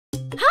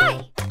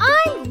Hi,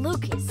 I'm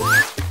Lucas.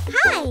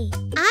 Hi,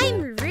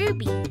 I'm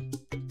Ruby.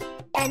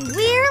 And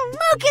we're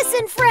Lucas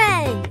and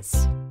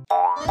Friends.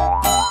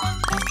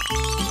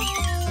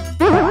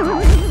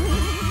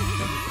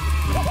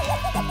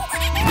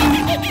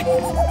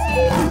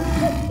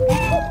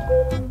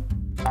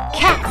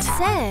 Cat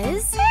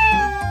says.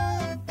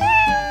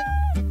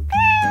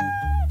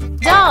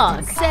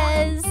 Dog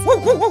says.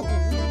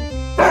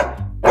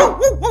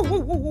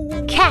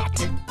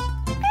 Cat.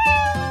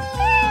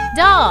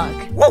 Dog.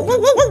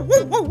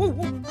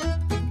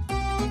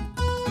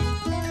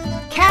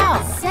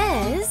 Cow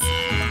says.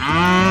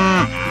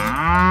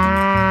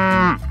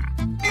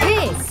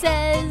 Pig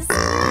says.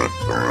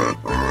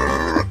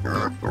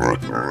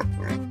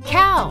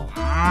 Cow.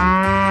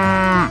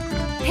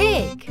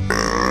 Pig.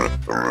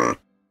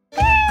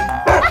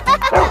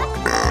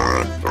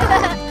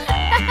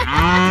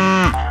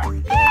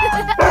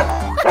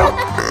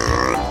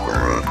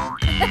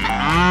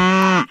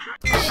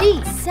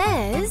 She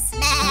says.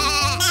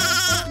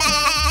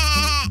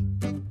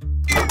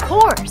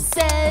 Horse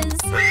says.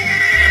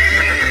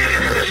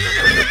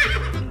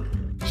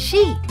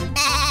 Sheep.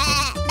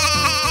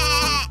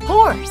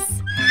 Horse.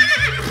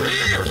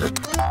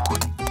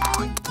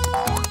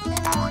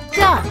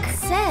 Duck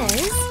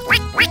says.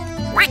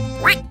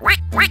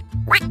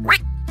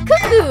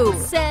 Cuckoo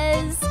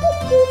says.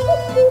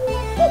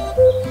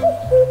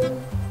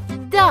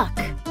 Duck.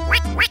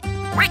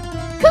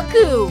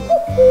 Cuckoo.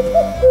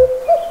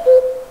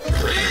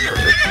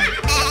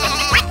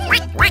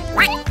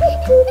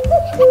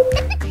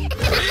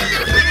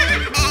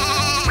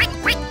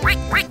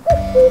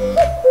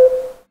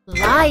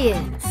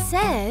 Lion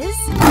says.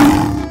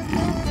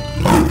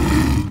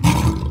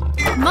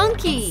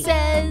 Monkey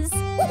says.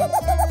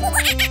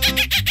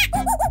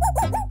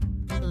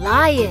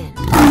 Lion.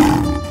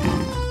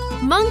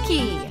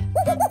 Monkey.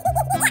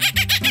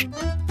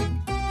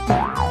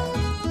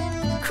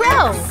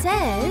 Crow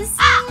says.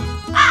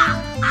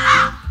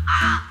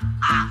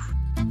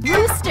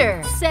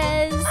 Rooster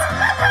says.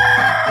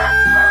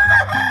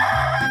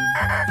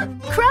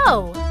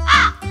 Crow.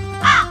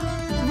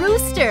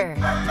 Rooster.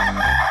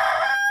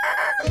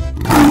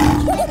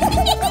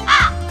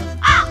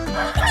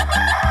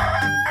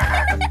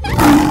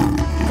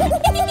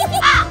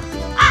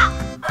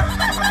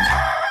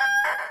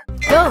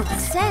 Goat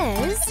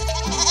says.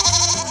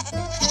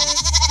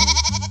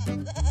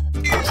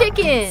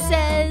 Chicken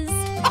says.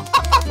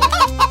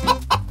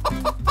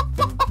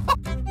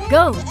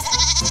 Goat.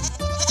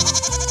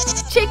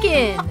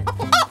 Chicken.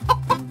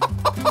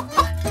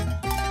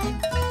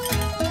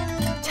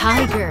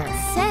 Tiger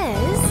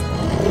says.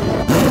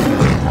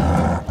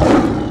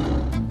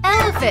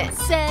 Elephant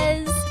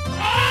says.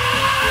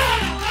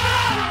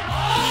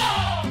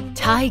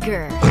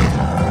 Tiger.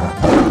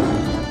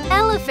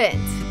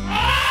 Elephant.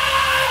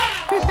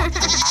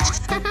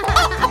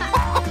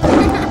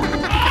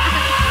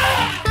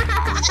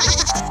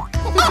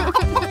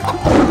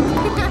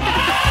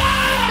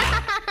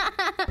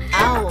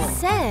 Owl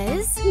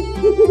says.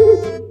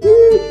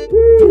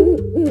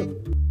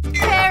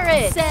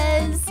 Parrot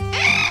says.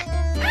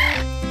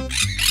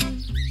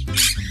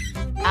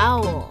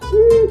 Owl.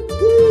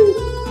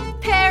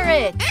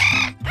 Parrot.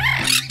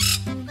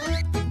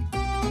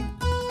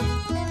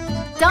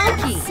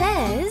 Donkey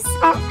says.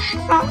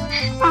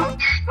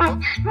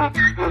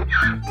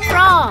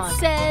 Frog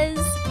says.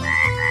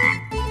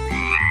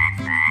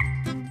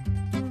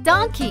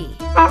 Donkey.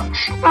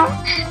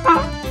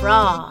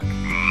 Frog.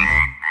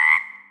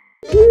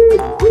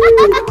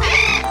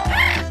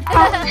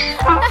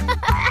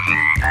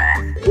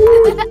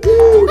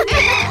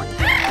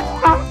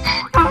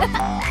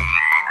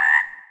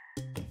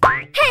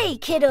 Hey,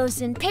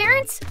 kiddos and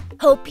parents!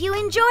 Hope you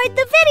enjoyed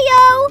the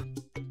video!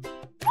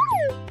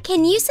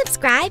 Can you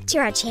subscribe to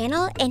our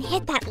channel and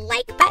hit that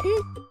like button?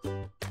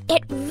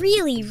 It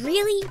really,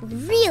 really,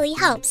 really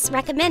helps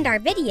recommend our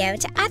video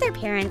to other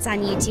parents on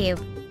YouTube.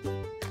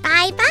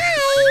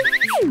 Bye-bye!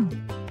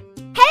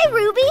 Hey,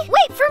 Ruby!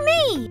 Wait for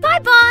me!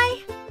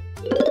 Bye-bye!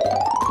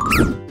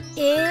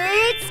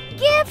 It's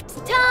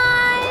gift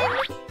time!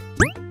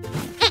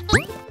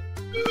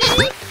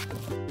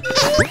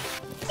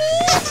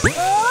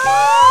 Oh!